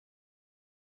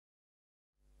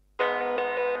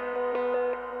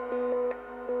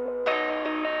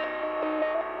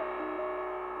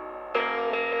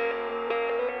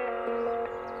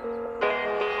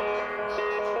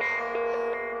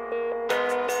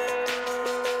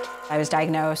I was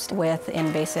diagnosed with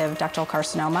invasive ductal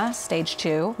carcinoma, stage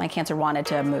 2. My cancer wanted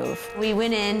to move. We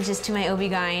went in just to my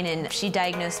OB-GYN and she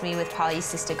diagnosed me with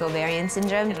polycystic ovarian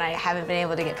syndrome, and I haven't been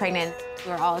able to get pregnant.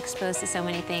 We're all exposed to so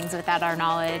many things without our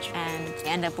knowledge and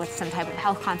end up with some type of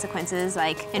health consequences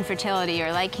like infertility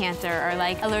or like cancer or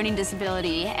like a learning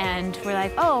disability, and we're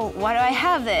like, oh, why do I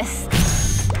have this?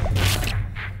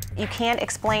 You can't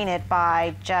explain it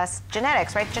by just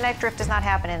genetics, right? Genetic drift does not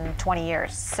happen in 20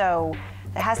 years. So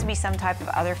there has to be some type of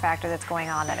other factor that's going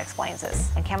on that explains this.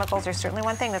 And chemicals are certainly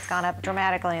one thing that's gone up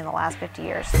dramatically in the last 50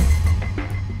 years.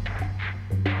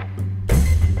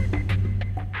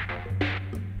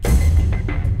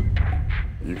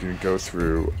 You can go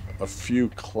through a few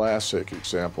classic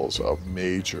examples of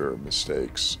major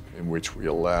mistakes in which we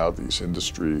allow these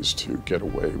industries to get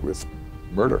away with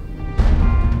murder.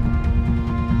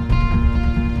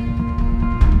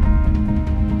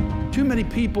 Too many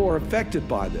people are affected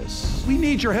by this. We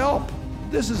need your help.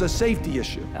 This is a safety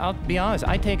issue. I'll be honest,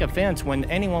 I take offense when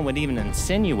anyone would even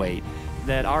insinuate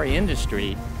that our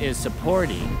industry is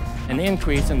supporting an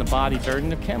increase in the body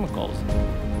burden of chemicals.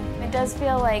 It does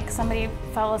feel like somebody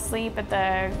fell asleep at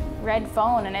the red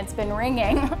phone and it's been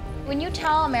ringing. When you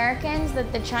tell Americans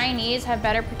that the Chinese have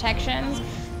better protections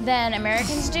than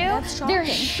Americans do, they're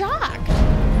shocked.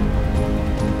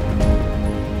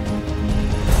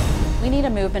 We need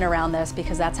a movement around this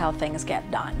because that's how things get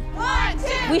done.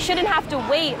 We shouldn't have to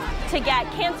wait to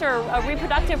get cancer, a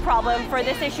reproductive problem, for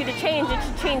this issue to change. It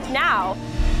should change now.